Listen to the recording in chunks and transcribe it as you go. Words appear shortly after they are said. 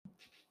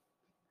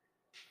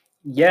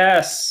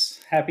Yes,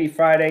 happy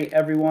Friday,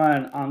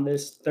 everyone, on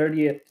this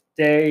 30th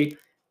day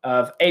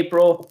of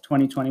April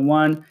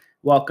 2021.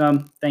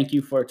 Welcome. Thank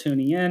you for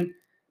tuning in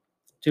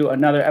to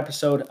another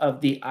episode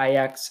of the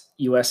Ajax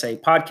USA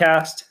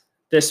podcast.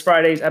 This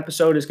Friday's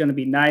episode is going to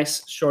be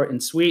nice, short,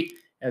 and sweet,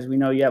 as we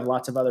know you have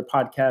lots of other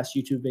podcasts,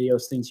 YouTube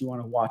videos, things you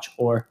want to watch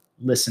or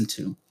listen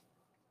to.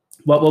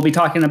 What we'll be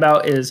talking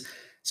about is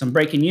some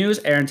breaking news.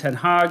 Erik ten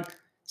Hag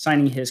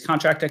signing his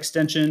contract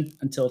extension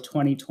until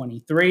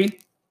 2023.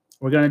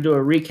 We're going to do a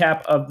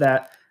recap of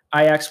that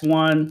Ajax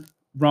 1,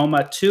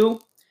 Roma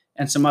 2,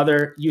 and some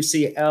other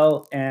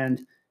UCL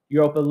and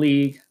Europa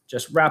League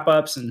just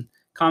wrap-ups and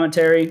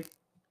commentary.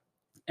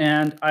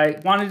 And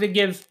I wanted to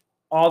give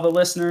all the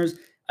listeners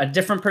a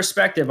different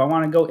perspective. I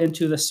want to go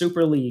into the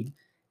Super League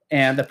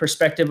and the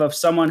perspective of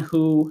someone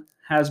who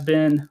has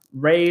been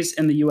raised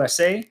in the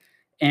USA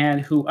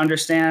and who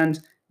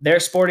understands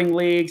their sporting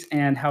leagues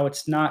and how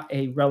it's not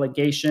a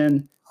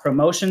relegation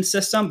promotion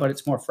system, but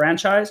it's more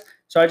franchise.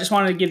 So I just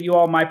wanted to give you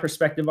all my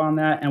perspective on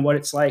that and what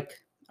it's like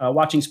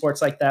watching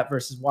sports like that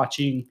versus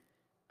watching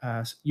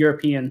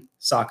European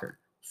soccer,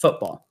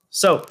 football.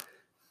 So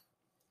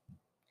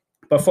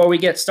before we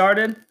get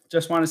started,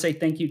 just want to say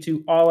thank you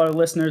to all our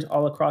listeners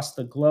all across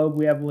the globe.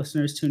 We have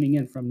listeners tuning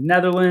in from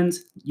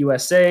Netherlands,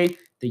 USA,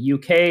 the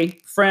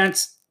UK,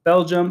 France,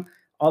 Belgium,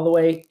 all the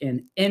way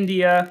in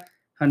India,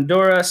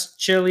 Honduras,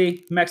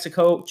 Chile,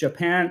 Mexico,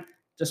 Japan.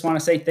 Just want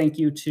to say thank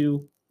you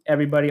to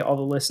everybody, all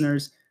the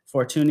listeners,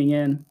 for tuning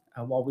in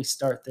while we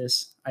start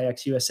this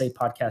Ajax USA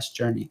podcast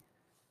journey.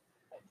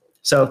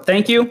 So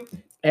thank you.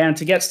 And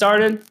to get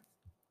started,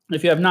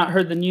 if you have not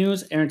heard the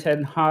news, Erik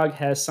ten Hag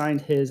has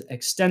signed his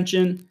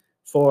extension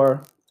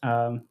for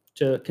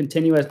to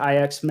continue as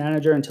Ajax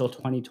manager until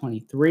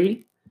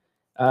 2023.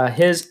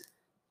 His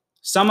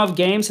sum of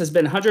games has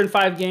been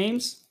 105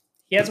 games.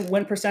 He has a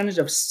win percentage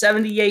of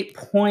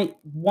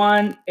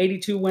 78.1,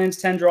 82 wins,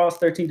 10 draws,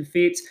 13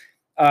 defeats.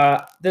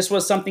 This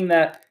was something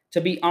that, to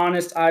be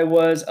honest, I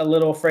was a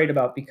little afraid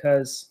about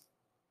because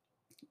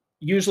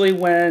usually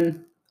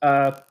when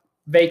a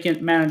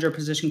vacant manager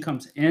position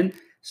comes in,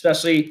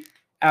 especially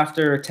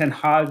after Ten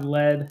Hag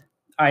led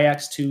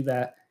Ajax to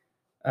that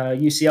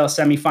UCL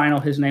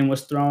semifinal, his name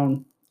was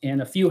thrown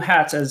in a few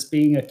hats as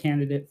being a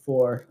candidate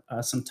for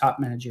some top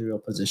managerial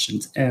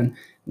positions. And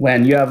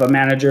when you have a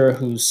manager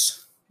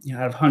who's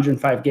out of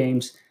 105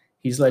 games,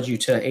 he's led you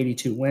to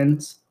 82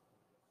 wins,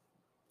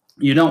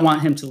 you don't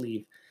want him to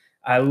leave.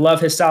 I love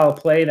his style of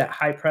play, that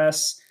high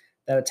press,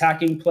 that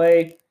attacking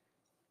play,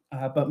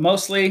 but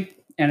mostly,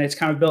 and it's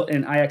kind of built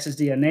in Ajax's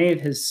DNA,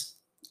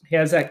 he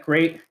has that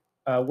great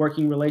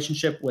working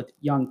relationship with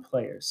young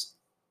players.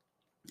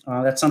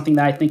 That's something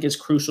that I think is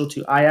crucial to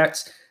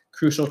Ajax,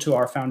 crucial to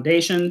our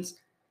foundations.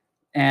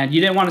 And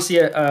you didn't want to see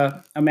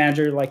a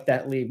manager like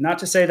that leave. Not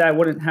to say that I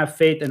wouldn't have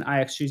faith in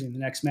Ajax choosing the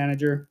next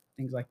manager,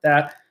 things like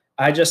that.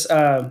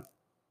 I'm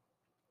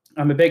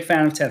a big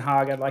fan of Ten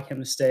Hag. I'd like him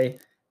to stay.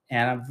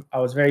 And I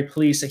was very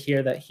pleased to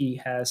hear that he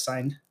has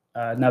signed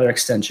another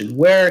extension.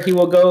 Where he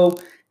will go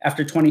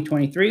after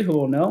 2023, who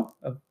will know?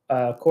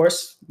 Of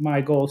course,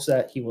 my goal is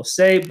that he will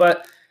stay.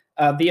 But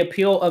the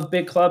appeal of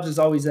big clubs is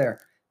always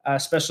there,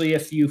 especially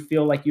if you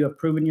feel like you have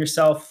proven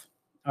yourself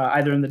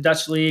either in the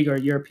Dutch league or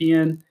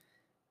European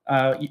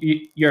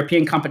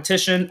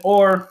competition,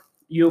 or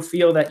you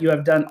feel that you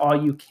have done all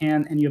you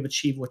can and you have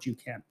achieved what you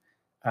can.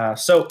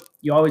 So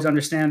you always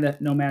understand that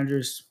no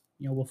managers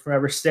will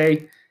forever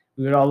stay.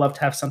 We would all love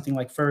to have something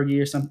like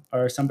Fergie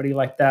or somebody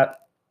like that,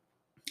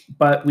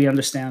 but we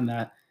understand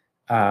that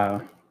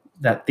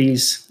that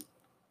these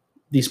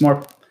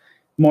more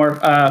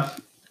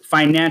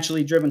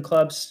financially driven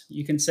clubs,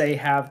 you can say,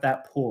 have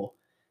that pool.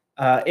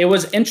 It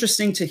was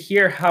interesting to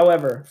hear,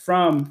 however,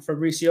 from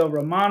Fabrizio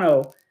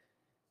Romano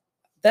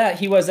that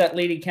he was that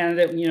leading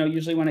candidate.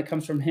 Usually when it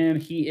comes from him,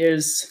 he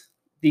is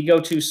the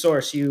go-to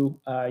source. You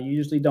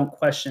usually don't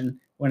question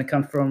when it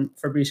comes from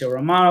Fabrizio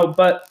Romano.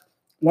 But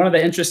one of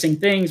the interesting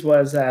things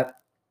was that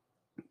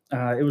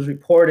it was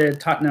reported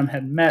Tottenham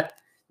had met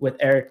with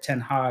Erik ten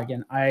Hag,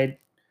 and I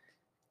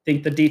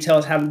think the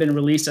details haven't been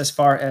released as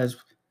far as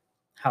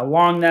how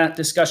long that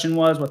discussion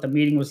was, what the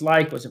meeting was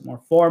like. Was it more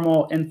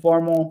formal,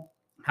 informal?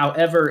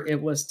 However, it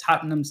was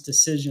Tottenham's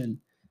decision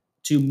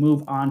to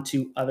move on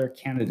to other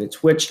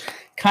candidates, which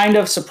kind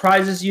of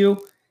surprises you.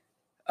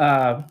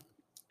 And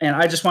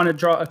I just want to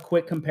draw a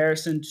quick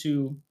comparison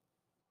to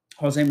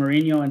Jose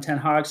Mourinho and Ten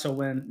Hag. So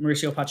when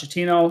Mauricio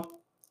Pochettino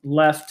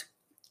left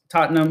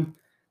Tottenham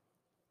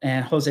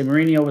and Jose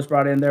Mourinho was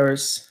brought in, there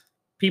was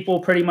people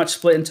pretty much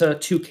split into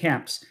two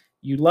camps.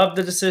 You loved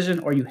the decision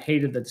or you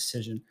hated the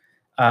decision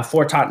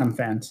for Tottenham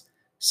fans.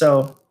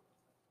 So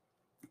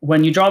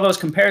when you draw those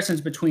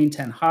comparisons between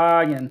Ten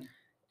Hag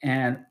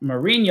and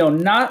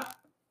Mourinho,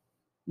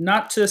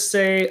 not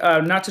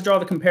to draw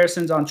the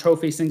comparisons on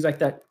trophies, things like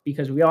that,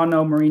 because we all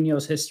know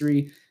Mourinho's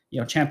history,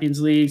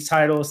 Champions League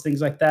titles, things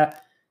like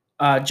that.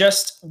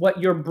 Just what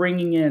you're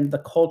bringing in, the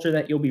culture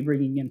that you'll be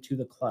bringing into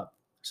the club.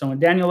 So when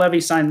Daniel Levy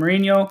signed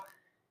Mourinho,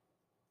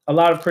 a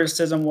lot of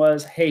criticism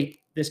was, hey,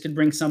 this could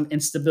bring some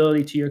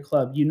instability to your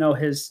club. You know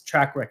his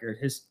track record.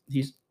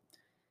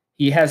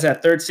 He has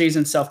that third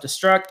season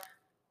self-destruct.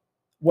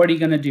 What are you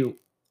going to do?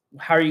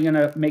 How are you going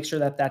to make sure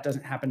that that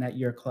doesn't happen at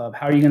your club?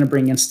 How are you going to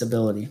bring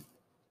instability?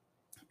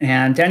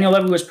 And Daniel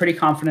Levy was pretty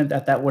confident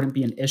that that wouldn't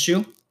be an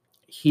issue.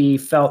 He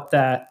felt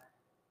that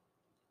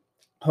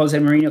Jose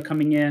Mourinho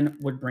coming in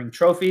would bring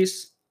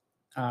trophies.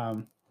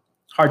 Hard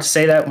to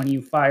say that when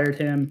you fired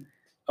him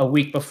a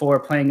week before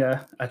playing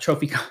a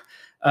trophy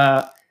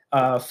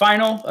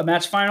final, a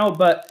match final,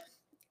 but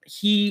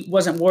he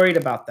wasn't worried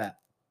about that.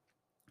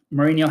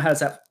 Mourinho has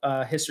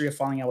that history of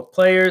falling out with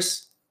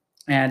players,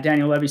 and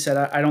Daniel Levy said,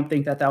 I don't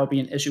think that that will be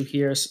an issue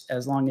here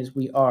as long as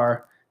we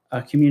are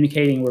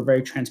communicating, we're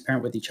very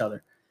transparent with each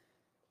other.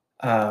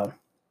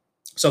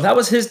 So that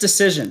was his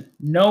decision,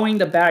 knowing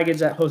the baggage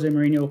that Jose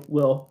Mourinho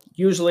will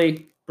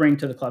usually bring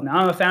to the club. Now,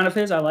 I'm a fan of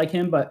his. I like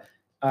him, but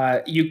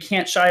you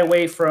can't shy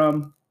away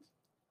from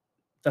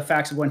the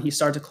facts of when he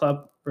starts a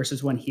club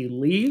versus when he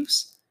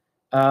leaves.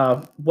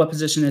 What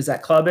position is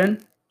that club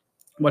in?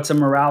 What's the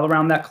morale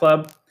around that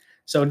club?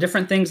 So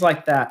different things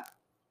like that.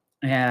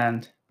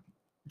 And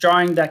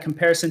drawing that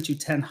comparison to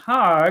Ten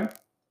Hag,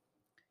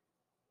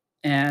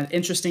 and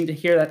interesting to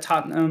hear that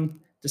Tottenham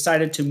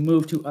decided to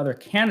move to other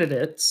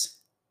candidates.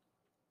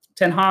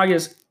 Ten Hag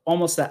is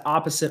almost that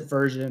opposite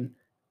version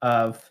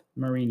of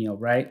Mourinho,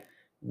 right?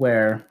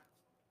 Where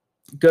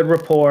good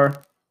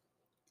rapport,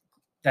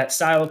 that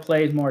style of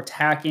play is more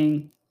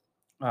attacking,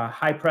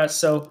 high press.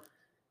 So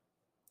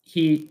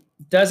he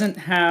doesn't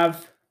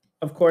have,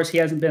 of course, he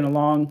hasn't been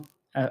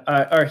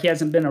he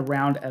hasn't been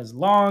around as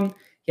long.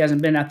 He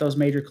hasn't been at those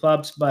major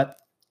clubs, but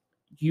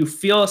you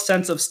feel a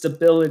sense of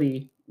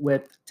stability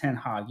with Ten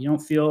Hag. You don't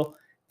feel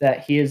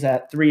that he is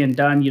at 3 and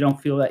done. You don't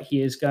feel that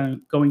he is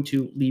going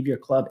to leave your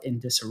club in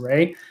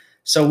disarray.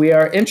 So we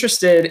are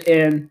interested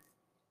in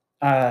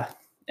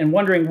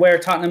wondering where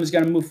Tottenham is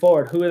going to move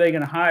forward. Who are they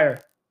going to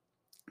hire?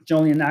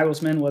 Julian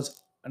Nagelsmann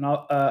was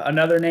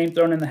another name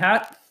thrown in the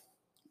hat,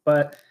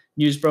 but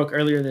news broke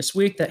earlier this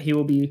week that he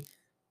will be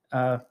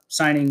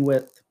signing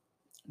with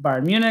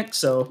Bayern Munich.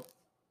 So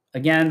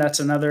again, that's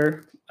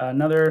another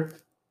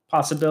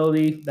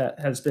possibility that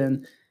has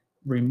been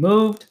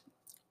removed.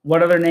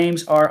 What other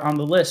names are on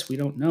the list? We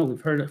don't know.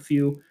 We've heard a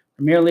few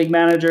Premier League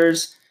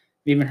managers.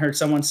 We even heard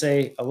someone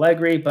say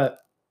Allegri, but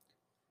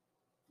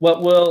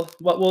what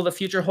will the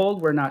future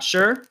hold? We're not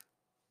sure.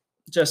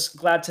 Just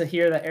glad to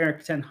hear that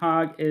Erik Ten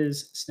Hag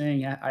is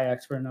staying at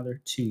Ajax for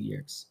another 2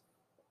 years.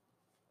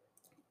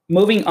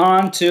 Moving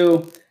on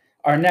to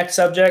our next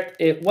subject.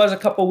 It was a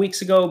couple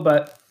weeks ago,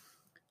 but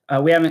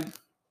we haven't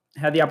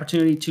had the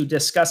opportunity to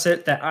discuss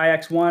it. That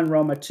Ajax won,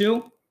 Roma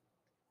 2.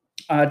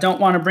 Don't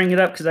want to bring it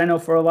up because I know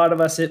for a lot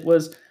of us it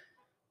was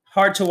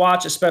hard to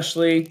watch,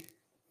 especially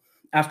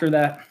after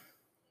that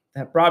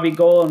Robbie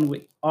goal, and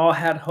we all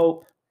had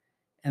hope.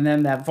 And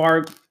then that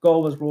VAR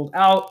goal was ruled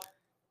out,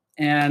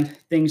 and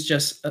things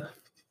just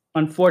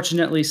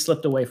unfortunately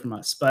slipped away from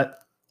us. But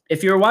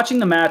if you were watching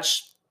the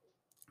match,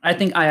 I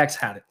think Ajax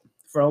had it.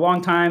 For a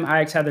long time,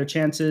 Ajax had their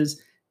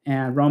chances,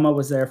 and Roma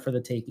was there for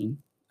the taking.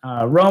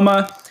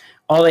 Roma,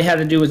 all they had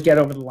to do was get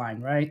over the line,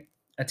 right?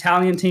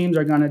 Italian teams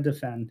are going to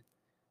defend.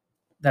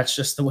 That's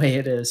just the way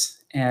it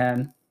is.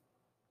 And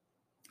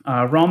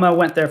Roma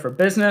went there for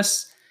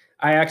business.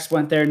 Ajax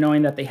went there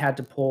knowing that they had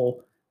to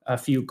pull a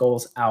few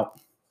goals out.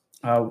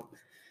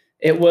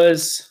 It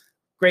was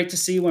great to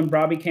see when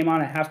Robbie came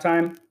on at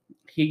halftime.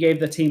 He gave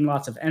the team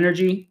lots of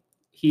energy.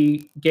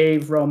 He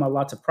gave Roma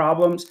lots of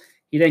problems.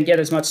 He didn't get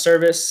as much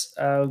service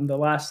the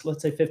last,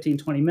 let's say, 15,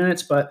 20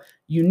 minutes, but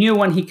you knew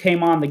when he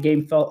came on, the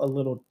game felt a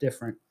little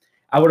different.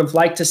 I would have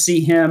liked to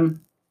see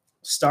him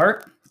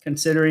start,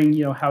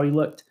 considering how he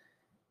looked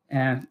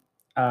and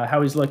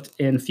how he's looked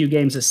in a few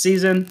games this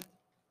season.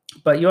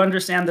 But you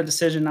understand the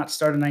decision not to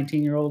start a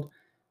 19-year-old.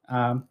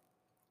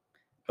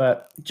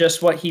 But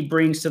just what he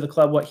brings to the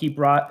club, what he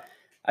brought,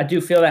 I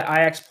do feel that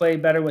Ajax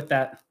played better with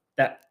that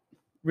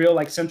real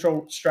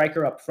central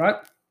striker up front.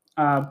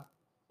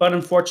 But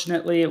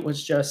unfortunately, it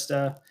was just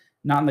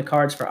not in the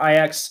cards for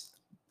Ajax.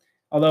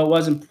 Although it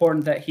was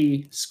important that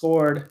he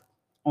scored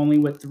only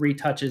with 3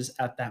 touches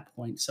at that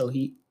point. So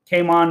he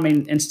came on, made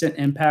an instant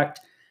impact.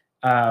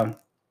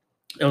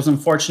 It was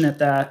unfortunate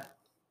that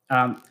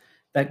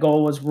that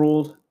goal was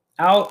ruled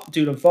out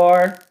due to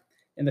VAR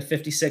in the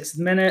 56th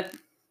minute.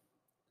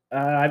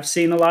 I've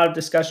seen a lot of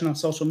discussion on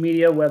social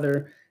media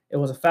whether it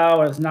was a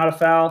foul or it was not a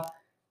foul.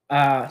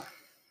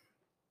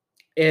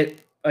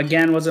 It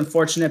again was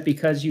unfortunate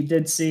because you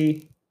did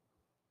see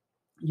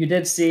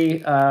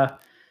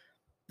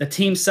the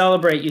team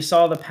celebrate. You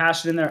saw the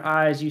passion in their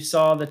eyes. You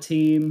saw the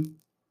team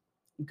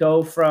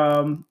go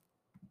from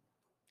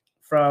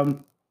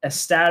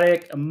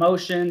ecstatic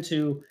emotion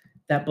to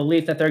that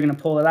belief that they're going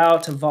to pull it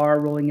out, to VAR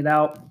ruling it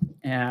out,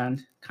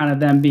 and kind of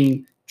them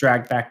being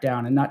dragged back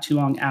down. And not too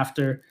long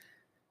after,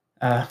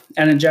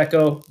 Edin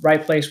Dzeko,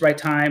 right place, right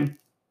time,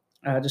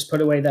 just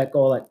put away that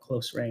goal at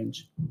close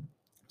range.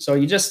 So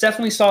you just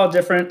definitely saw a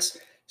difference,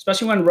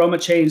 especially when Roma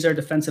changed their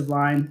defensive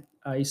line.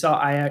 You saw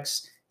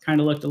Ajax kind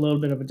of looked a little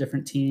bit of a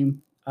different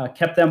team.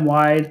 kept them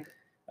wide,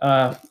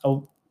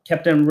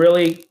 kept them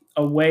really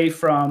away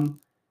from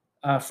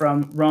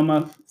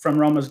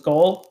Roma's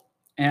goal,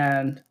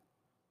 and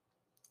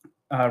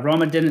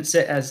Roma didn't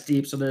sit as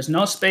deep. So there's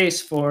no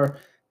space for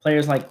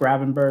players like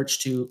Gravenberch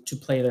to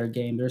play their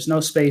game. There's no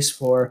space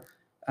for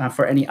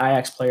any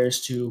Ajax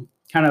players to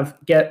kind of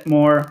get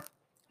more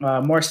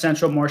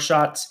central, more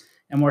shots,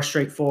 and more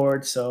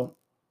straightforward. So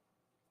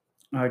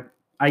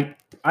I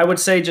would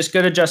say just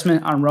good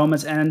adjustment on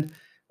Roma's end.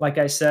 Like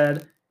I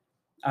said,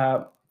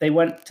 they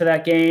went to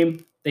that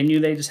game. They knew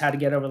they just had to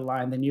get over the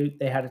line. They knew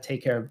they had to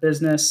take care of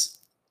business.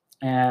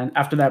 And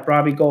after that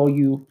Brobby goal,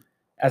 you,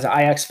 as an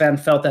Ajax fan,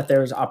 felt that there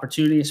was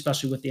opportunity,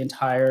 especially with the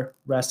entire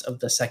rest of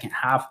the second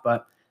half.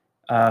 But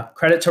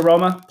credit to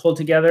Roma, pulled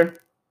together.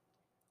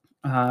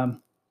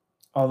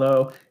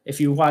 Although,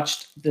 if you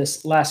watched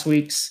this last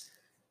week's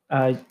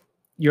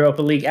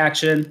Europa League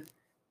action,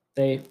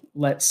 they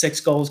let 6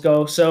 goals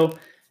go. So,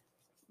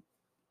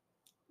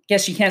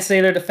 guess you can't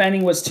say their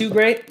defending was too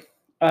great,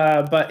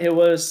 but it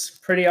was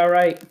pretty all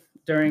right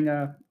during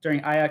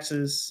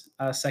Ajax's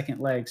second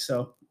leg.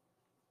 So,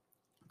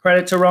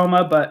 credit to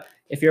Roma. But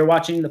if you're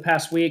watching the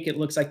past week, it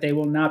looks like they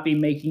will not be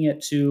making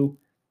it to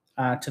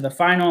the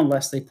final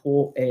unless they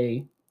pull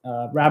a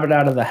rabbit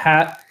out of the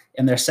hat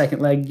in their second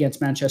leg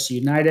against Manchester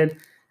United.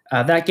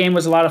 That game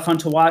was a lot of fun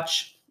to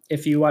watch.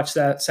 If you watch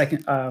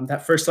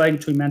that first leg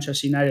between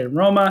Manchester United and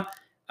Roma,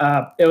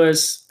 it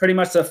was pretty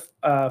much the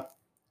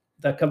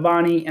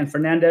Cavani and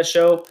Fernandes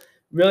show.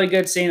 Really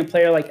good seeing a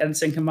player like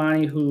Edinson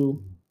Cavani,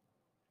 who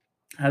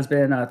has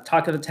been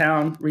talk of the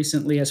town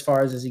recently as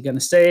far as, is he going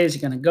to stay? Is he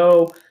going to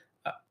go?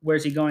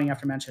 Where's he going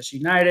after Manchester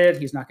United?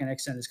 He's not going to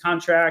extend his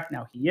contract.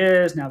 Now he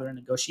is. Now they're in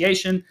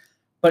negotiation.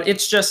 But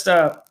it's just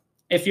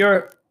if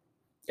you're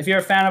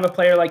a fan of a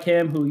player like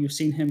him, who you've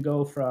seen him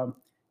go from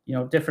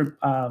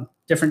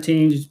different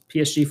teams,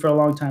 PSG for a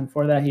long time.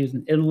 Before that, he was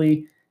in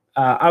Italy.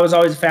 I was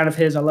always a fan of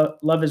his. I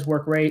love his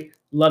work rate,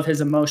 love his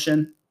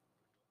emotion,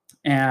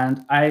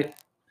 and I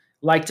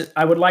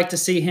would like to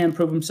see him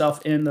prove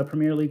himself in the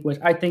Premier League, which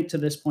I think to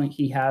this point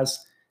he has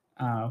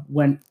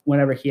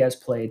whenever he has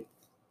played.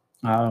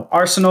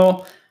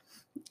 Arsenal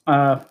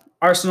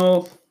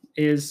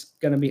is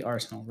going to be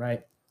Arsenal,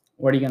 right?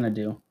 What are you going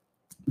to do?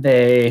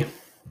 They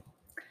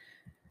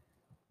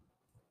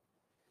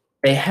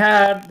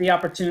had the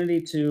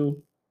opportunity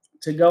to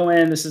go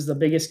in. This is the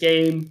biggest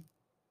game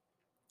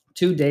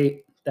to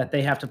date that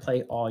they have to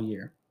play all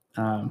year.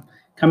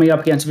 Coming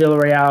up against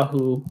Villarreal,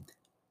 who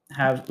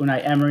have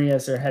Unai Emery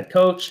as their head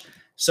coach.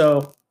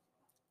 So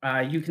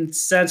you can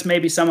sense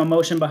maybe some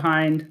emotion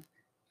behind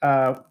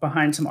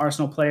some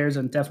Arsenal players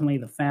and definitely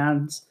the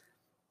fans.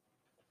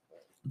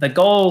 The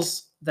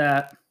goals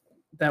that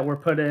were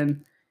put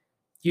in,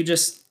 you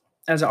just,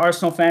 as an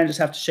Arsenal fan, just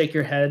have to shake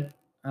your head.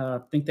 I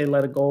think they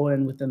let a goal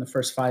in within the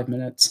first 5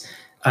 minutes.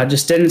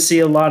 Just didn't see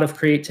a lot of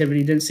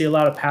creativity, didn't see a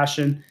lot of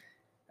passion,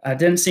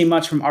 didn't see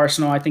much from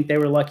Arsenal. I think they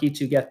were lucky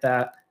to get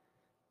that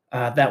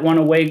one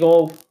away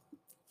goal.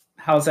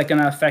 How's that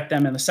going to affect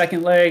them in the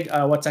second leg?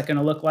 What's that going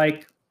to look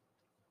like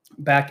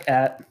back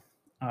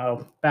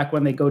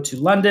when they go to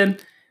London?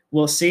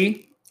 We'll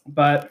see.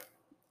 But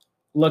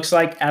looks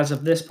like as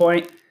of this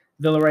point,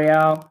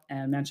 Villarreal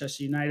and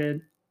Manchester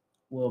United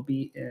will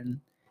be in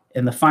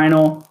the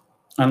final,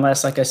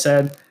 unless, like I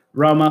said,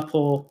 Roma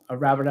pull a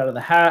rabbit out of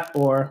the hat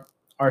or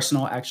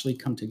Arsenal actually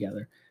come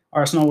together.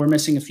 Arsenal were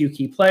missing a few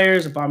key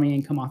players.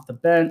 Aubameyang come off the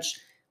bench.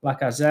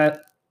 Lacazette,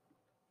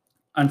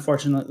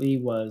 unfortunately,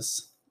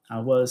 was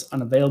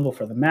unavailable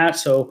for the match.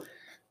 So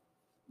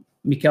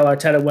Mikel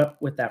Arteta went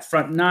with that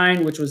front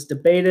 9, which was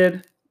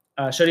debated.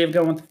 Should he have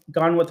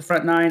gone with the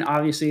front 9?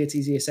 Obviously, it's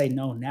easy to say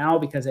no now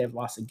because they have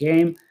lost a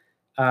game.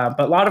 But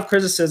a lot of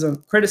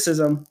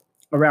criticism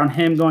around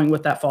him going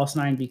with that false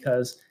 9,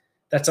 because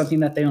that's something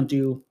that they don't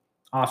do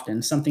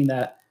often, something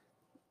that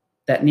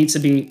needs to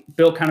be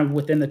built kind of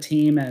within the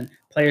team, and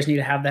players need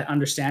to have that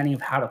understanding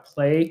of how to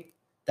play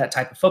that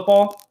type of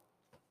football.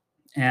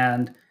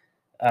 And,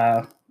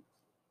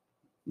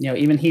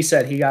 even he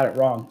said he got it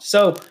wrong.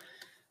 So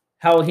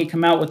how will he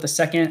come out with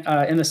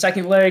in the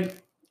second leg,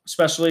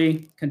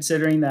 especially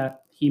considering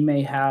that he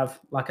may have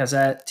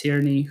Lacazette,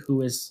 Tierney,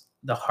 who is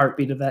the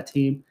heartbeat of that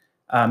team,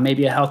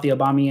 maybe a healthy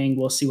Aubameyang.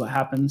 We'll see what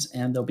happens,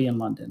 and they'll be in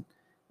London.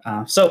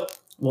 So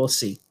we'll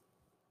see.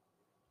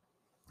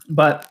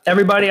 But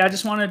everybody, I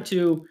just wanted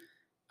to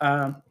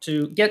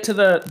get to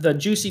the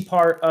juicy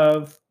part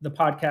of the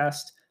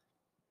podcast,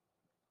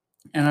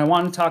 and I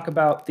want to talk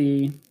about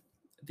the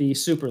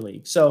Super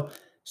League. So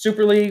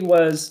Super League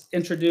was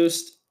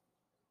introduced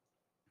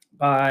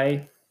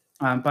by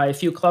a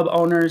few club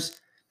owners,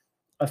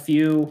 a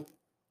few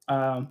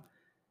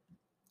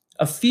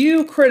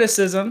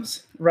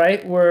criticisms,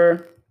 right?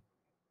 Were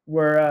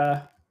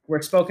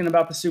spoken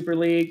about the Super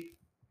League.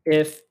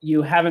 If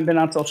you haven't been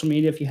on social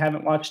media, if you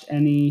haven't watched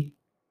any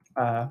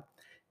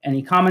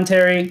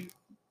commentary,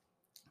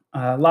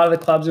 a lot of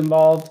the clubs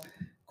involved,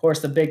 of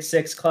course, the big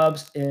 6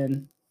 clubs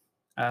in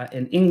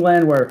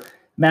England were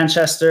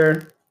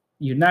Manchester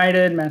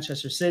United,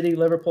 Manchester City,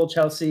 Liverpool,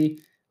 Chelsea,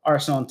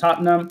 Arsenal, and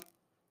Tottenham.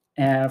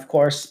 And of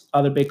course,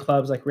 other big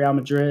clubs like Real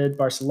Madrid,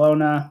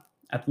 Barcelona,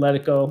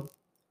 Atletico,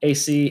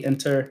 AC,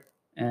 Inter,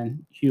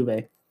 and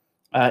Juve.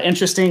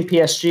 Interesting,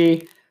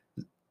 PSG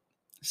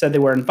said they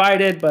were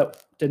invited,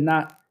 but did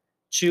not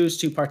choose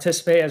to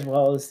participate, as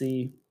well as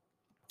the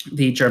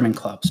German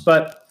clubs.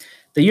 But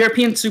the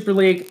European Super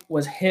League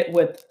was hit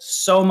with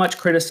so much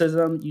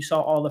criticism. You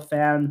saw all the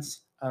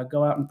fans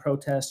go out and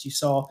protest. You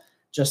saw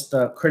just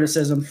the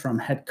criticism from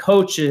head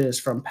coaches,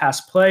 from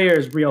past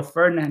players, Rio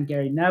Ferdinand,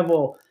 Gary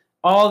Neville.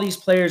 All these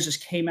players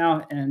just came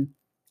out and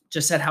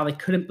just said how they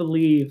couldn't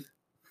believe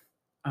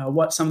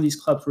what some of these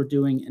clubs were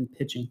doing and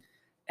pitching.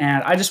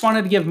 And I just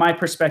wanted to give my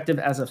perspective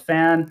as a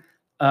fan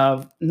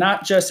of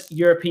not just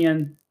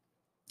European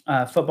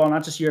football,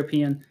 not just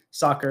European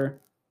soccer,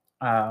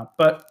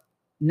 but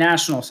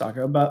national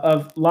soccer, but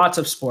of lots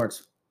of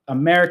sports,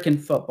 American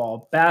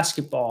football,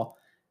 basketball,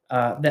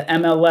 the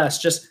MLS,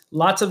 just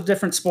lots of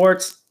different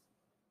sports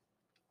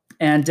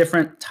and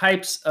different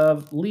types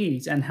of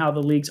leagues and how the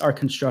leagues are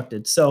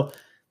constructed. So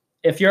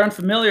if you're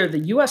unfamiliar, the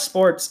U.S.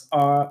 sports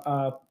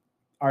are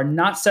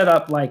not set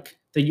up like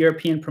the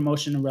European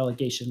promotion and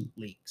relegation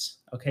leagues.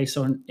 Okay,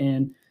 so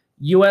in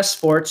U.S.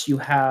 sports, you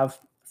have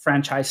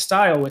franchise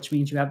style, which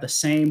means you have the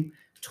same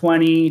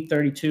 20,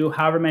 32,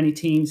 however many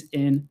teams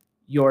in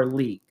your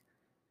league.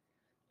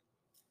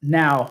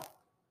 Now,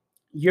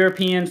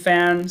 European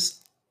fans,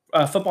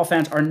 football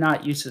fans are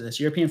not used to this.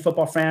 European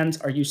football fans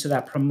are used to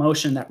that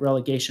promotion, that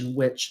relegation,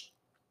 which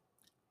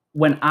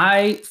when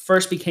I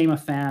first became a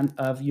fan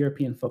of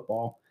European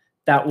football,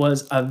 that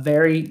was a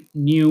very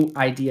new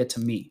idea to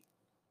me.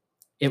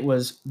 It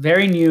was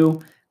very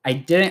new. I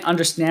didn't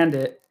understand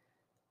it.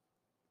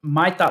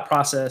 My thought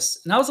process,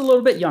 and I was a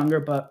little bit younger,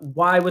 but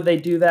why would they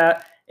do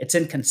that? It's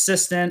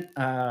inconsistent.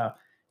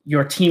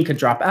 Your team could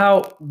drop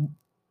out.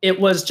 It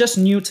was just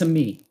new to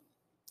me.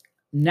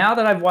 Now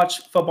that I've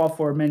watched football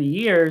for many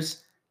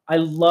years, I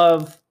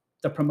love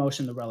the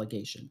promotion, the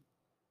relegation.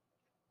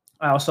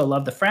 I also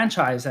love the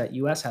franchise that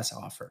US has to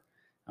offer.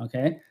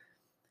 Okay.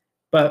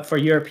 But for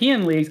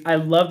European leagues, I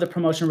love the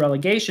promotion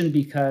relegation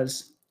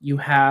because you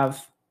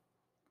have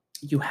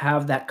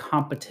that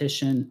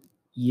competition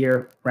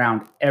year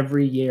round,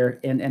 every year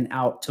in and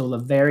out till the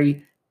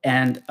very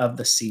end of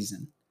the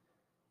season.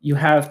 You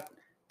have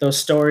those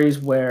stories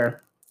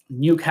where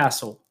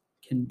Newcastle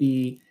can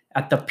be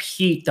at the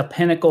peak, the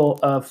pinnacle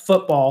of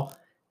football,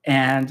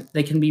 and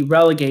they can be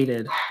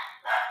relegated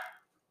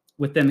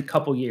within a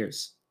couple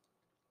years.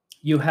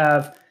 You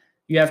have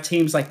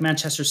teams like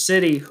Manchester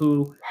City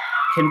who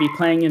can be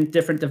playing in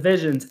different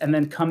divisions and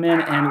then come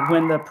in and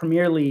win the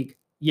Premier League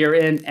year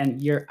in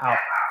and year out.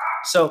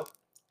 So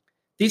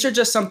these are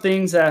just some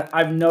things that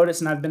I've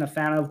noticed and I've been a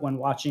fan of when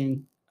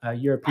watching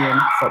European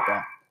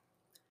football.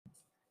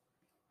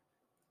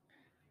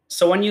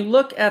 So when you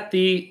look at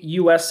the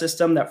US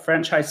system, that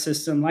franchise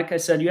system, like I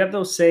said, you have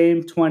those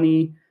same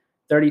 20,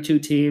 32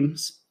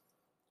 teams.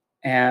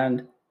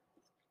 And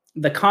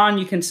the con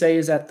you can say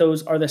is that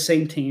those are the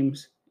same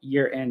teams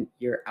year in,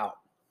 year out.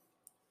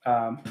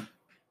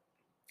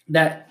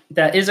 That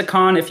is a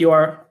con if you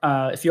are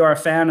a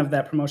fan of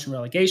that promotion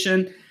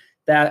relegation.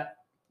 That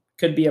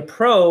could be a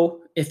pro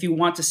if you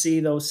want to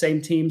see those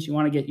same teams, you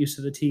want to get used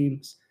to the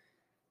teams.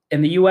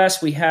 In the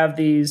US, we have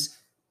these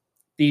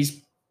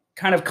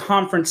kind of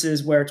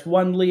conferences where it's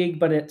one league,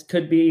 but it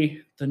could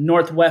be the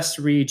Northwest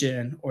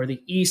region or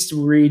the East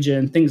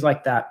region, things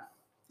like that.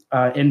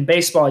 In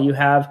baseball, you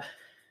have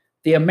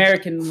the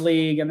American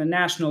League and the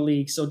National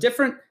League. So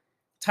different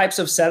types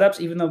of setups,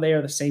 even though they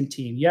are the same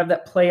team. You have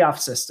that playoff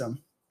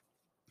system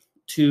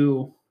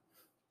to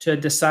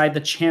decide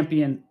the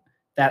champion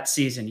that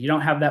season. You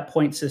don't have that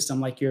point system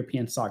like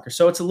European soccer.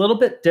 So it's a little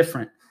bit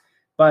different.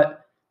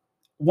 But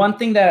one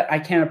thing that I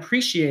can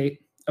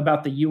appreciate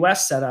about the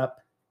US setup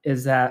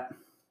is that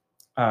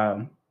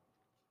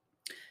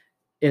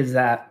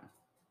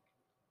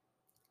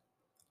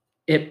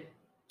it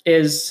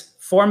is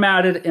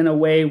formatted in a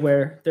way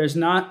where there's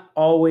not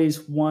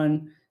always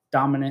one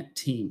dominant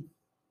team.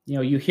 You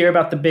know, you hear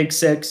about the big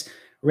six,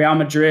 Real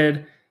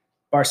Madrid,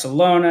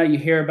 Barcelona. You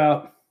hear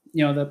about,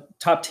 you know, the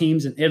top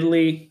teams in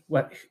Italy.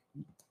 What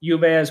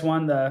Juve has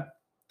won the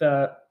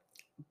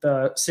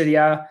Serie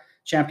A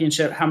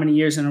championship how many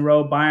years in a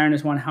row? Bayern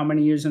has won how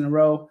many years in a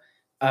row?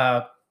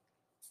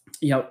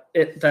 You know,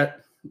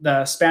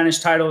 the Spanish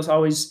title is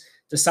always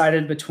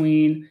decided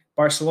between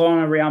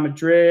Barcelona, Real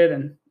Madrid,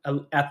 and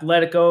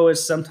Atletico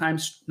is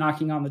sometimes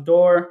knocking on the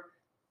door.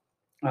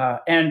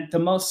 And the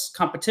most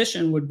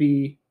competition would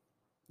be,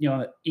 you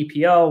know,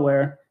 EPL,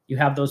 where you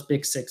have those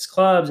big six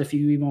clubs. If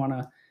you even want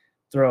to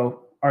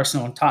throw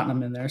Arsenal and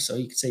Tottenham in there, so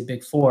you could say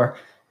big four.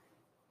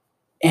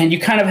 And you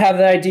kind of have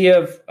the idea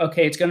of,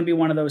 okay, it's going to be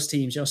one of those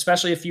teams, you know,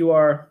 especially if you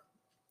are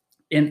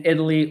in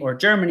Italy or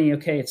Germany.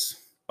 Okay, it's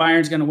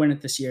Bayern's going to win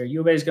it this year.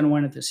 Juve is going to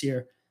win it this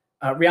year.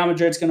 Real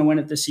Madrid's going to win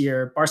it this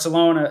year.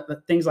 Barcelona,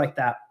 things like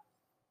that.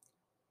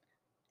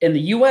 In the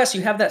US,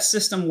 you have that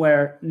system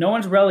where no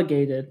one's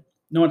relegated,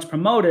 no one's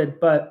promoted,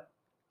 but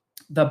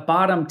the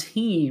bottom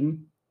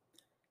team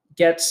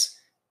gets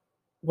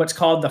what's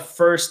called the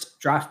first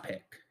draft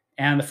pick.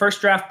 And the first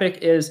draft pick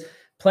is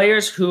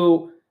players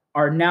who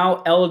are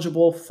now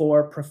eligible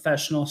for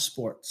professional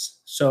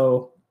sports.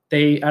 So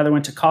they either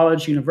went to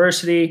college,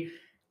 university,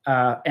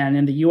 and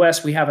in the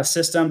US, we have a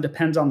system,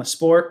 depends on the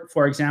sport.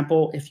 For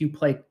example, if you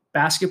play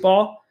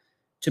basketball,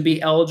 to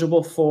be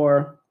eligible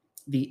for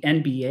the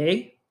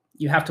NBA,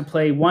 you have to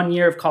play 1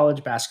 year of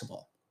college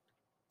basketball.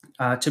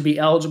 To be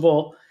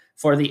eligible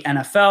for the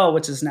NFL,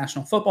 which is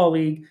National Football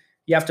League,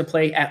 you have to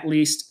play at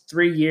least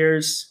 3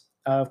 years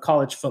of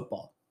college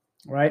football,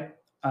 right?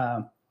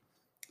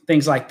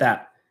 Things like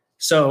that.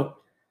 So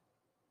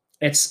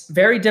it's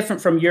very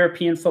different from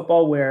European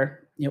football where,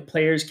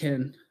 players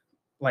can,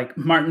 like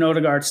Martin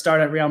Odegaard,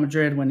 start at Real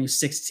Madrid when he's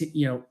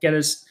 16, get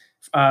his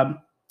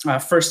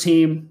first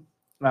team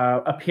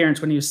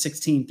appearance when he was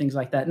 16, things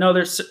like that. No,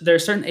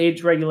 there's certain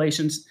age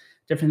regulations,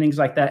 different things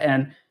like that.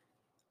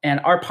 And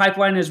our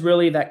pipeline is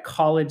really that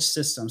college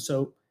system.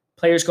 So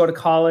players go to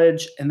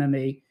college and then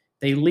they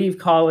leave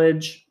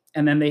college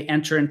and then they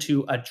enter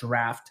into a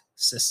draft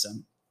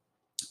system.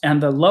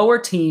 And the lower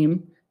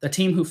team, the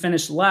team who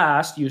finished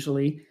last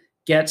usually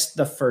gets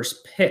the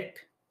first pick.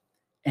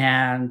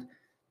 And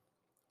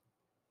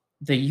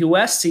the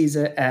US sees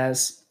it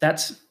as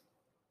that's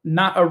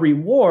not a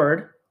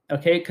reward,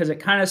 okay? Because it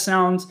kind of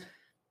sounds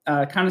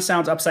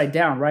upside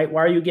down, right?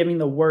 Why are you giving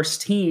the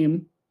worst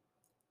team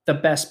the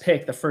best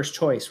pick, the first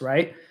choice,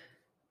 right?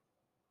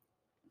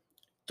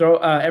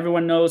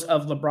 Everyone knows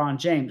of LeBron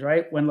James,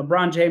 right? When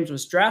LeBron James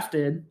was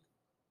drafted,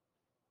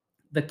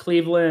 the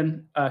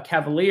Cleveland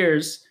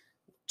Cavaliers,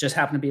 just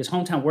happened to be his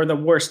hometown, were the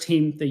worst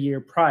team the year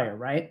prior,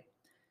 right?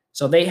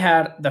 So they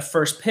had the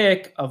first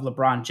pick of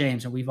LeBron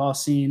James, and we've all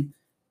seen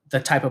the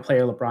type of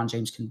player LeBron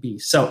James can be.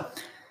 So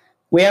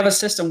we have a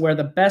system where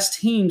the best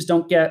teams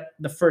don't get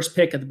the first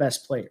pick of the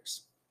best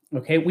players.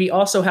 Okay. We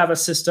also have a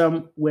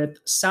system with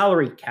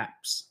salary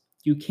caps.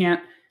 You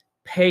can't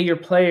pay your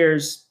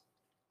players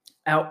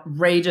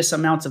outrageous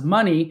amounts of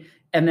money.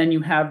 And then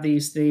you have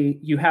these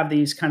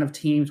kind of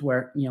teams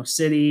where,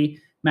 City,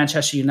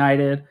 Manchester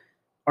United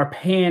are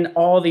paying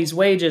all these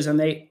wages, and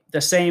in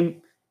the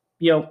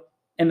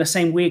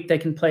same week they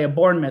can play a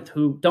Bournemouth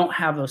who don't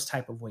have those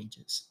type of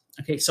wages.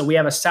 Okay. So we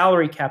have a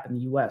salary cap in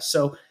the US.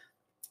 So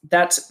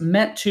that's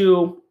meant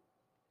to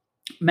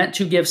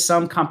give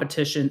some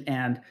competition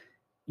and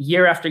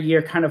year after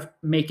year kind of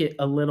make it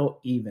a little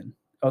even.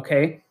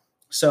 Okay.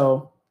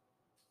 So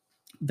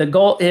the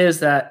goal is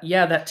that,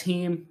 that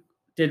team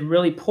did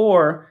really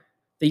poor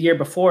the year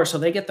before, so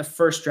they get the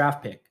first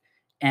draft pick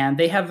and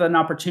they have an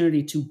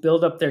opportunity to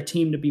build up their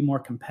team to be more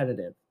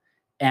competitive.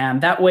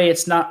 And that way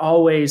it's not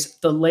always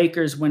the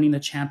Lakers winning the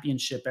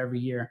championship every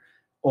year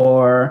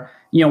or,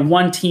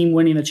 one team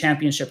winning the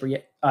championship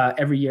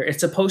every year. It's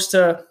supposed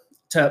to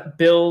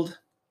build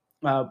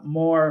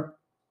more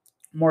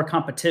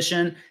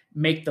competition,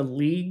 make the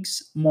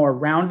leagues more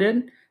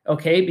rounded,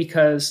 okay?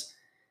 Because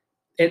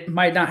it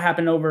might not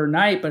happen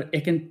overnight, but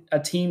a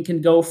team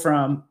can go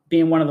from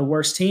being one of the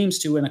worst teams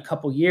to, in a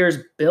couple years,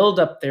 build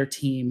up their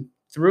team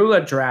through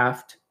a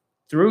draft,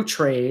 through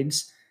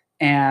trades,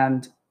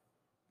 and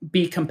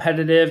be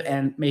competitive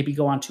and maybe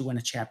go on to win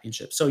a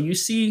championship. So you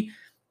see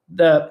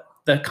the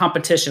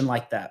competition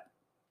like that.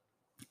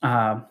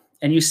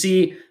 And you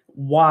see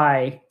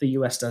why the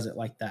US does it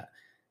like that.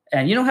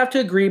 And you don't have to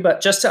agree, but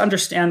just to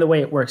understand the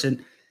way it works.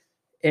 And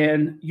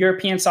in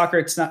European soccer,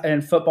 it's not,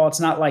 in football, it's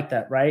not like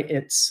that, right?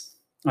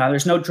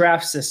 There's no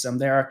draft system.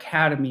 There are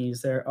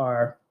academies. There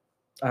are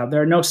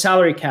no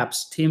salary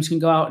caps. Teams can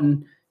go out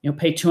and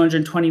pay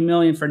 $220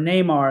 million for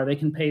Neymar. They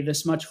can pay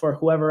this much for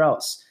whoever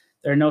else.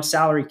 There are no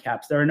salary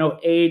caps. There are no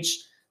age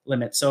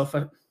limits.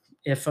 So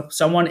if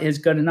someone is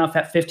good enough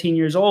at 15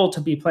 years old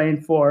to be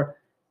playing for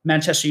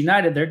Manchester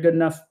United, they're good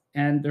enough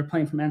and they're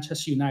playing for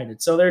Manchester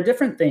United. So there are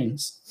different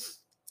things.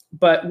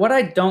 But what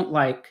I don't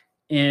like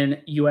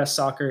in U.S.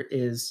 soccer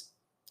is,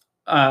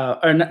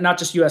 or not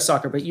just U.S.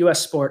 soccer, but U.S.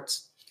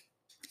 sports,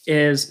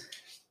 is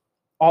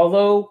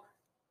although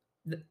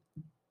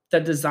the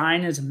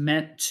design is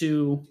meant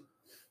to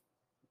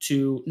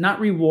not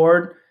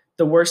reward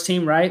the worst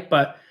team, right?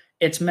 But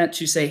it's meant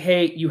to say,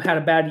 hey, you had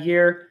a bad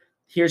year.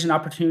 Here's an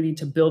opportunity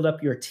to build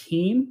up your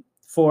team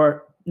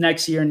for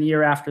next year and the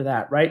year after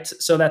that, right?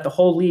 So that the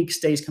whole league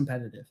stays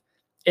competitive.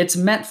 It's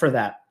meant for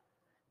that.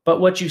 But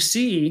what you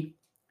see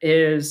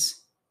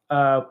is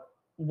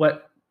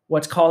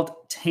what's called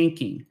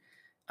tanking.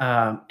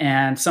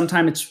 And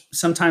sometimes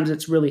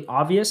it's really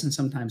obvious and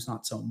sometimes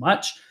not so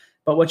much.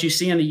 But what you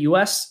see in the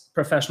U.S.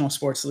 professional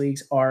sports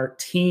leagues are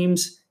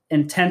teams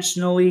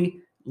intentionally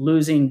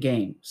losing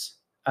games,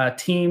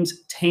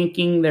 teams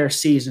tanking their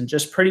season.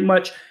 Just pretty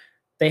much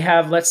they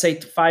have, let's say,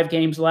 5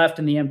 games left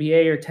in the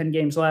NBA or 10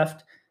 games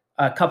left,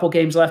 a couple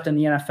games left in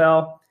the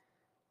NFL.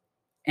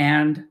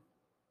 And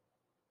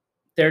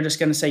they're just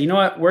going to say, you know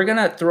what, we're going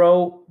to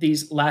throw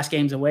these last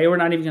games away. We're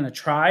not even going to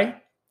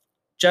try,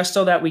 just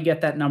so that we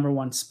get that number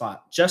 1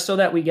 spot, just so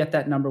that we get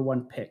that number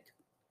 1 pick.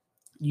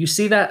 You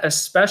see that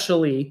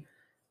especially,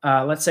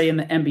 let's say in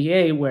the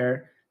NBA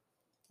where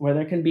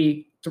there can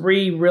be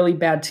 3 really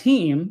bad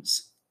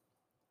teams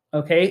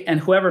Okay. And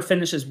whoever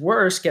finishes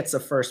worst gets the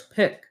first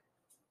pick.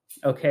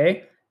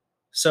 Okay.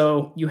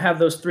 So you have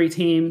those 3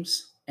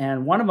 teams,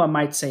 and one of them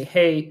might say,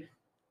 hey,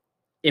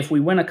 if we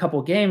win a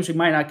couple games, we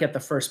might not get the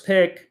first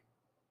pick,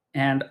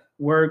 and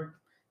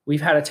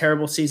we've had a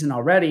terrible season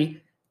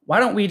already. Why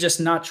don't we just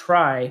not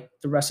try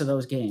the rest of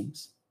those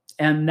games?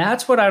 And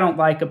that's what I don't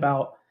like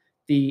about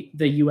the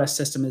US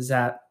system, is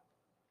that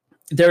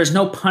there is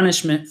no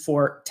punishment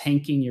for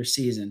tanking your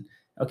season.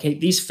 Okay,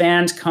 these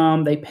fans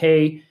come, they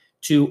pay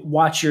to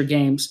watch your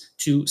games,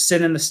 to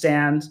sit in the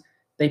stands.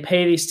 They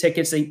pay these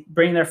tickets, they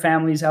bring their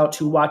families out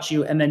to watch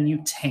you, and then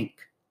you tank.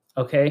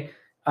 Okay,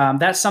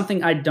 that's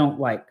something I don't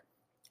like.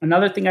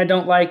 Another thing I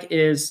don't like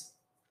is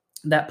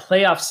that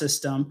playoff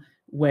system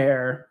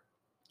where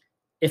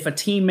if a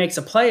team makes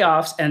a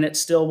playoffs and it's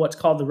still what's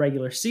called the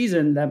regular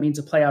season, that means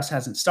the playoffs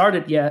hasn't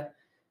started yet.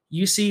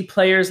 You see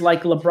players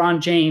like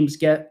LeBron James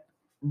get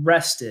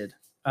rested,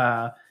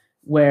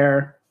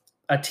 where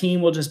a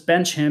team will just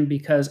bench him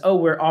because, oh,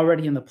 we're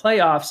already in the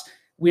playoffs.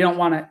 We don't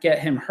want to get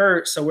him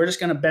hurt, so we're just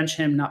going to bench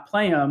him, not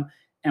play him,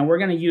 and we're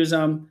going to use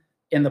him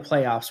in the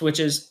playoffs, which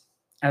is,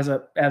 as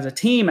a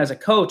team, as a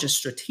coach, is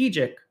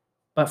strategic.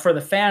 But for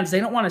the fans, they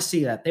don't want to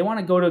see that. They want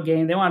to go to a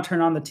game. They want to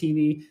turn on the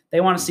TV.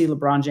 They want to see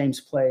LeBron James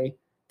play.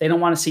 They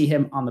don't want to see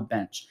him on the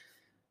bench.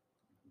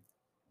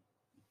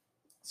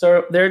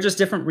 So there are just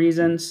different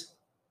reasons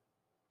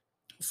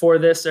for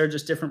this. There are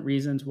just different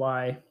reasons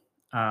why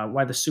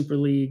the Super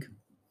League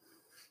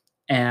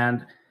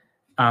and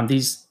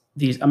these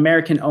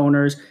American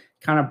owners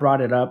kind of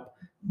brought it up.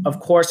 Of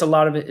course, a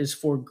lot of it is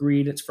for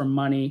greed. It's for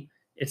money.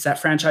 It's that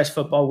franchise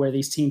football where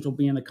these teams will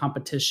be in the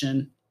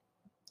competition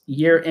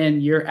year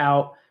in, year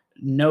out,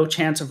 no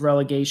chance of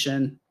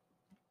relegation.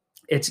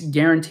 It's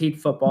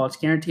guaranteed football. It's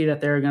guaranteed that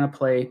they're going to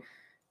play.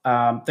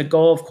 The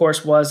goal, of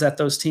course, was that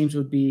those teams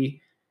would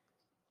be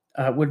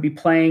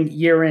playing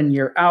year in,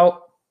 year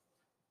out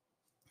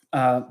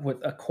with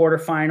a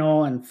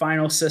quarterfinal and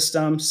final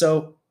system.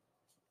 So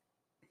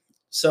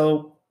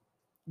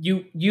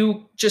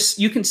you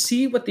can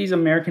see what these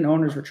American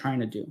owners were trying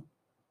to do.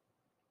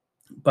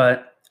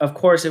 But of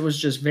course, it was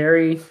just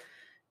very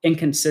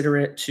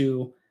inconsiderate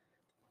to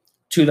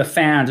the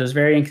fans. It was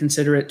very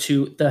inconsiderate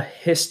to the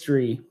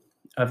history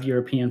of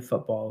European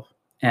football.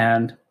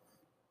 And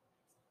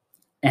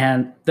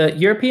the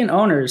European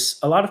owners,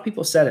 a lot of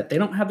people said it, they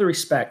don't have the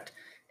respect,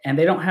 and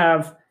they don't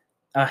have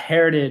a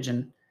heritage,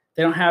 and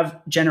they don't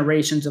have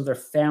generations of their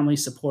family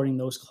supporting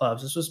those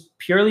clubs. This was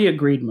purely a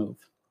greed move.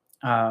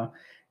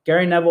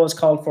 Gary Neville has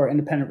called for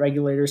independent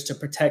regulators to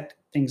protect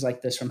things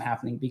like this from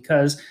happening,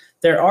 because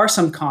there are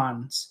some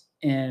cons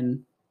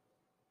in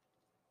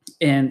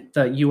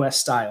the US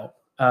style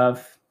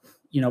of,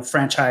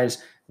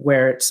 franchise,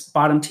 where it's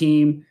bottom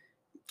team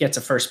gets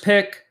a first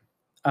pick,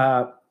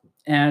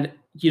 and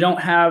you don't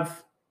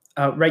have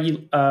a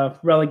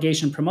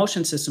relegation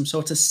promotion system. So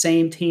it's the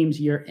same teams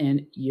year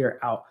in, year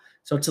out.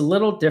 So it's a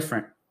little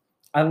different.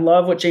 I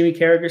love what Jamie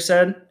Carragher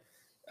said.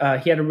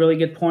 He had a really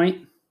good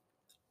point.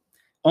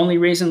 Only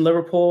reason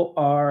Liverpool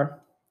are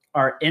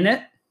in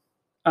it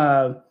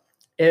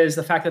is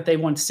the fact that they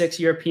won 6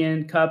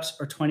 European Cups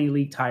or 20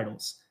 league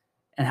titles,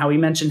 and how he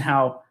mentioned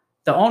how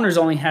the owners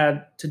only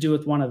had to do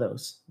with one of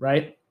those,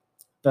 right?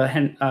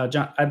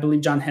 I believe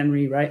John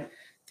Henry, right?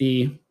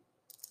 The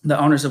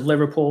owners of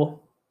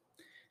Liverpool.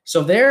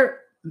 So they're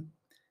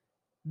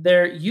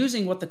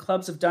using what the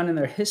clubs have done in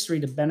their history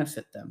to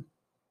benefit them.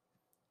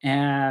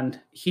 And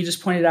he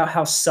just pointed out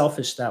how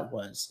selfish that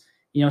was.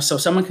 So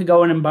someone could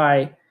go in and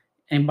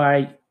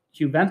buy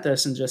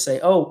Juventus and just say,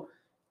 oh,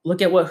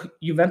 look at what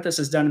Juventus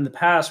has done in the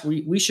past.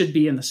 We should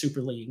be in the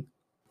Super League.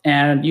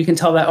 And you can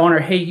tell that owner,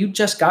 hey, you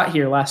just got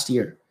here last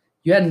year.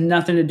 You had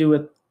nothing to do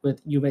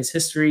with Juve's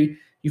history.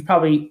 You've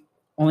probably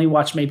only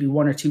watched maybe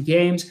 1 or 2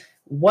 games.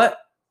 What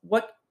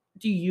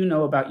do you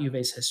know about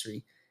Juve's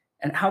history?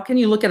 And how can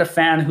you look at a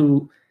fan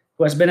who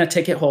has been a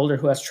ticket holder,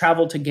 who has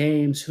traveled to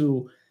games,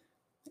 who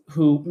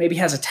maybe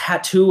has a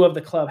tattoo of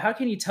the club? How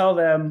can you tell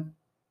them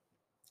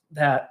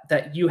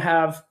that you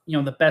have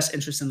the best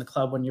interest in the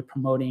club when you're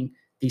promoting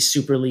these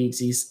super leagues,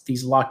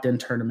 these locked in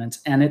tournaments?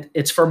 And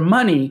it's for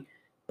money,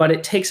 but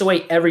it takes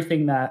away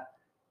everything that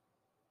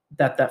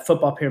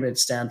football pyramid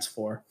stands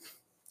for.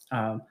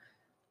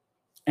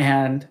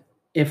 And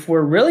if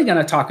we're really going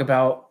to talk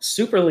about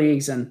super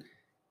leagues and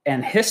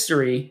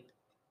history,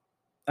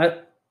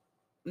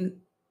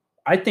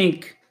 I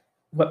think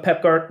what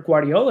Pep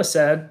Guardiola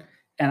said,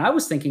 and I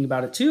was thinking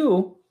about it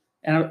too,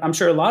 and I'm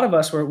sure a lot of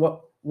us were,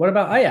 what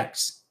about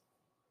Ajax?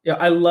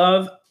 I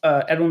love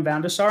Edwin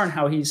van der Sar and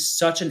how he's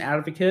such an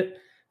advocate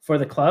for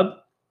the club.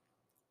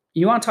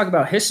 You want to talk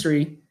about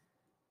history,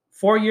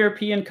 4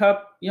 European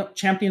Cup,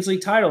 Champions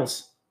League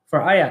titles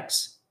for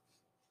Ajax.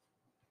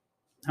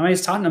 How many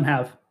does Tottenham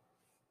have?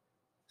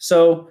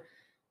 So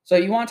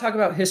you want to talk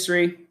about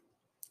history.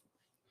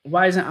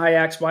 Why isn't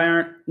Ajax? Why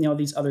aren't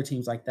these other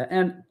teams like that?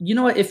 And you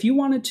know what? If you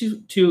wanted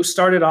to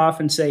start it off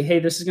and say, hey,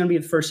 this is going to be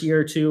the first year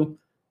or two,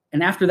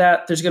 and after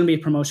that, there's going to be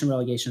a promotion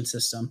relegation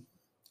system.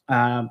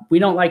 We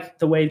don't like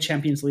the way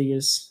Champions League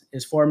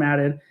is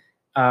formatted.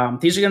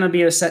 These are going to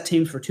be the set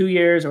teams for 2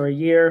 years or a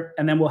year,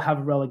 and then we'll have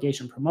a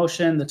relegation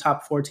promotion, the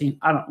top 14,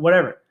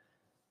 whatever.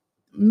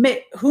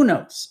 Who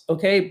knows?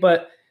 Okay,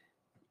 but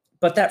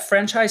that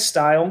franchise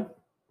style,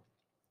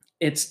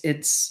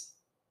 it's.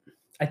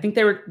 I think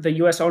the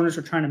U.S. owners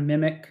were trying to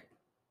mimic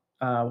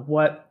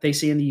what they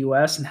see in the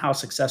U.S. and how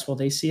successful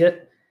they see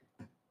it,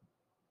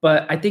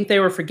 but I think they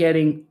were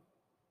forgetting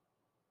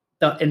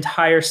the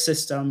entire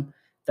system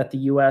that the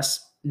U.S.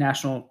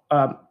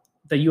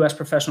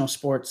 professional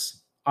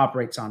sports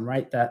operates on,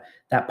 right?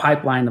 That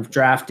pipeline of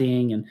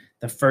drafting and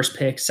the first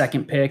pick,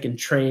 second pick, and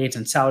trades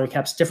and salary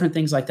caps, different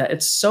things like that.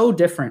 It's so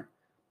different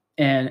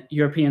in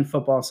European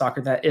football and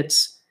soccer that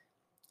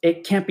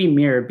it can't be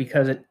mirrored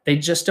because they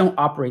just don't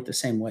operate the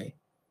same way.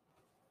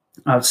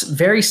 It's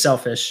very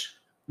selfish,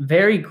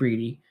 very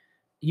greedy.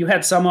 You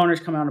had some owners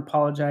come out and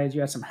apologize.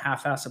 You had some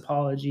half-ass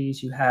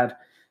apologies. You had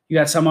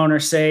some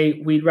owners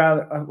say, we'd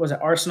rather, was it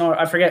Arsenal?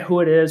 I forget who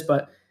it is,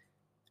 but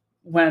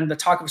when the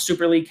talk of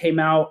Super League came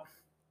out,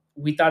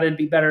 we thought it'd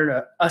be better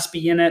to us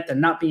be in it than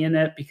not be in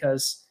it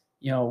because,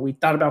 we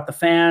thought about the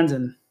fans,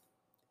 and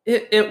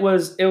it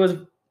was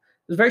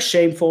very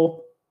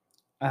shameful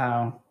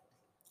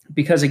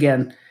because,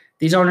 again,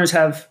 these owners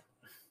have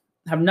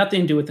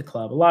nothing to do with the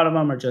club. A lot of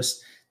them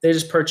they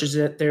just purchase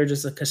it. They're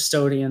just the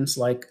custodians,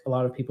 like a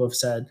lot of people have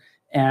said.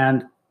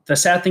 And the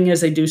sad thing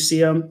is they do see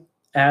them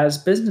as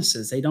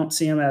businesses. They don't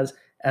see them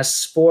as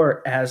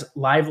sport, as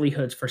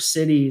livelihoods for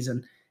cities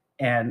and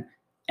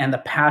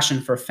the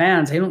passion for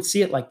fans. They don't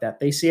see it like that.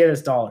 They see it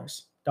as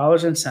dollars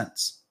and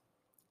cents.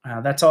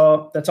 That's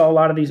all a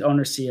lot of these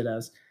owners see it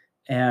as.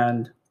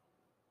 And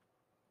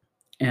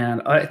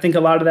I think a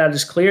lot of that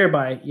is clear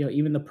by,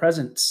 even the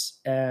presence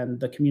and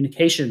the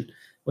communication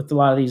with a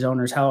lot of these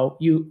owners, how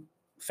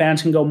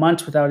fans can go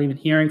months without even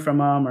hearing from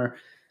them or,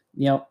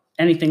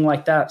 anything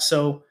like that.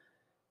 So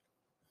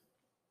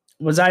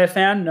was I a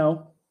fan?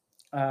 No.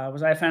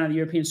 Was I a fan of the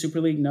European Super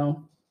League?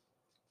 No.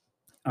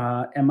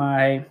 Am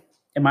I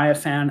a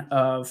fan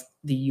of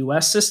the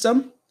U.S.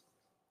 system?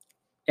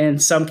 In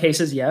some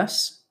cases,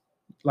 yes.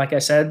 Like I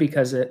said,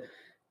 because it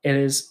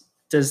is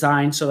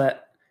designed so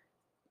that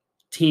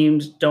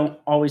teams don't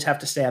always have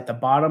to stay at the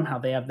bottom, how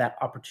they have that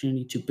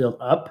opportunity to build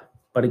up.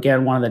 But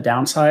again, one of the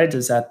downsides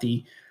is that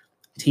the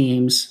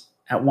teams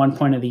at one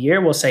point of the year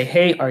will say,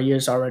 hey, our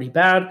year's already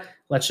bad.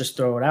 Let's just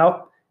throw it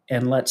out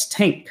and let's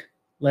tank.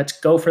 Let's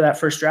go for that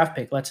first draft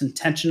pick. Let's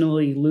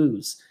intentionally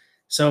lose.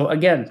 So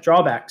again,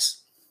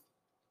 drawbacks.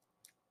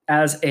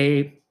 As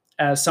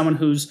someone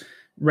who's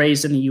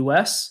raised in the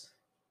U.S.,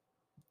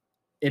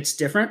 it's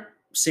different.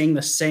 Seeing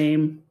the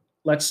same,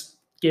 let's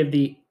give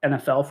the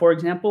NFL, for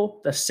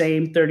example, the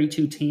same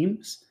 32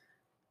 teams,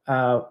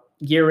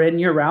 year in,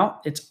 year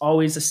out. It's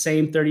always the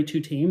same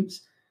 32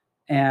 teams.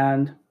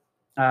 And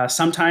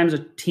sometimes a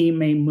team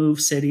may move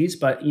cities,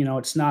 but,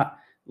 it's not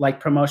like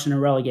promotion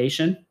and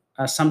relegation.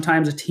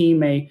 Sometimes a team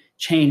may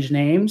change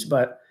names,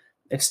 but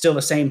it's still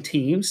the same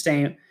team,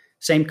 same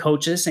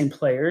coaches, same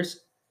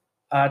players.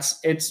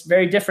 It's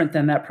very different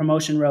than that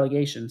promotion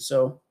relegation.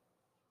 So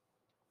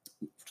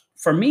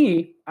for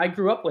me, I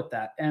grew up with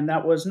that, and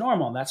that was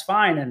normal. That's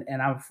fine,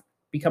 and I've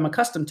become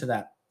accustomed to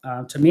that.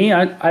 To me,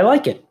 I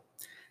like it.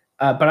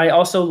 But I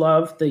also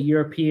love the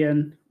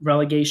European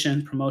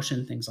relegation,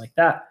 promotion, things like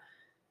that.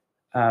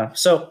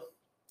 So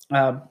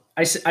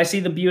I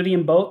see the beauty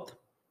in both.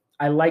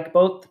 I like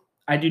both.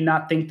 I do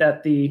not think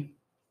that the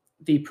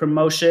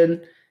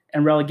promotion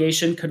and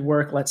relegation could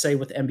work, let's say,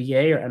 with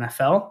NBA or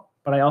NFL.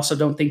 But I also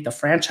don't think the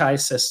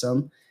franchise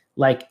system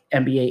like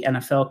NBA,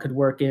 NFL could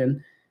work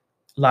in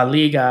La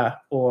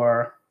Liga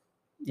or,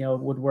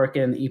 would work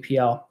in the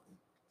EPL.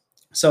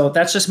 So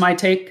that's just my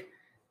take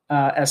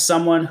as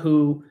someone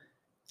who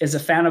is a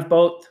fan of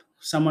both,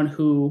 someone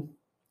who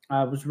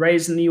was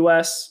raised in the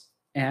U.S.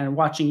 and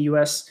watching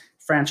U.S.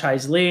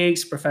 franchise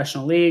leagues,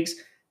 professional leagues,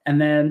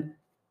 and then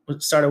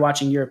started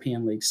watching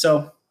European leagues.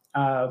 So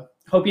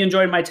hope you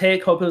enjoyed my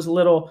take. Hope it was a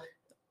little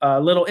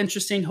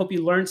interesting. Hope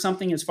you learned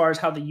something as far as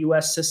how the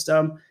U.S.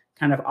 system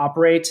kind of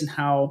operates and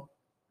how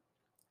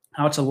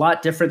it's a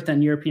lot different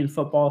than European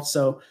football.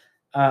 So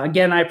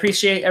again, I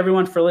appreciate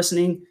everyone for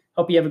listening.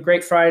 Hope you have a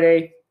great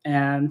Friday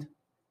and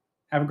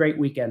have a great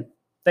weekend.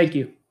 Thank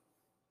you.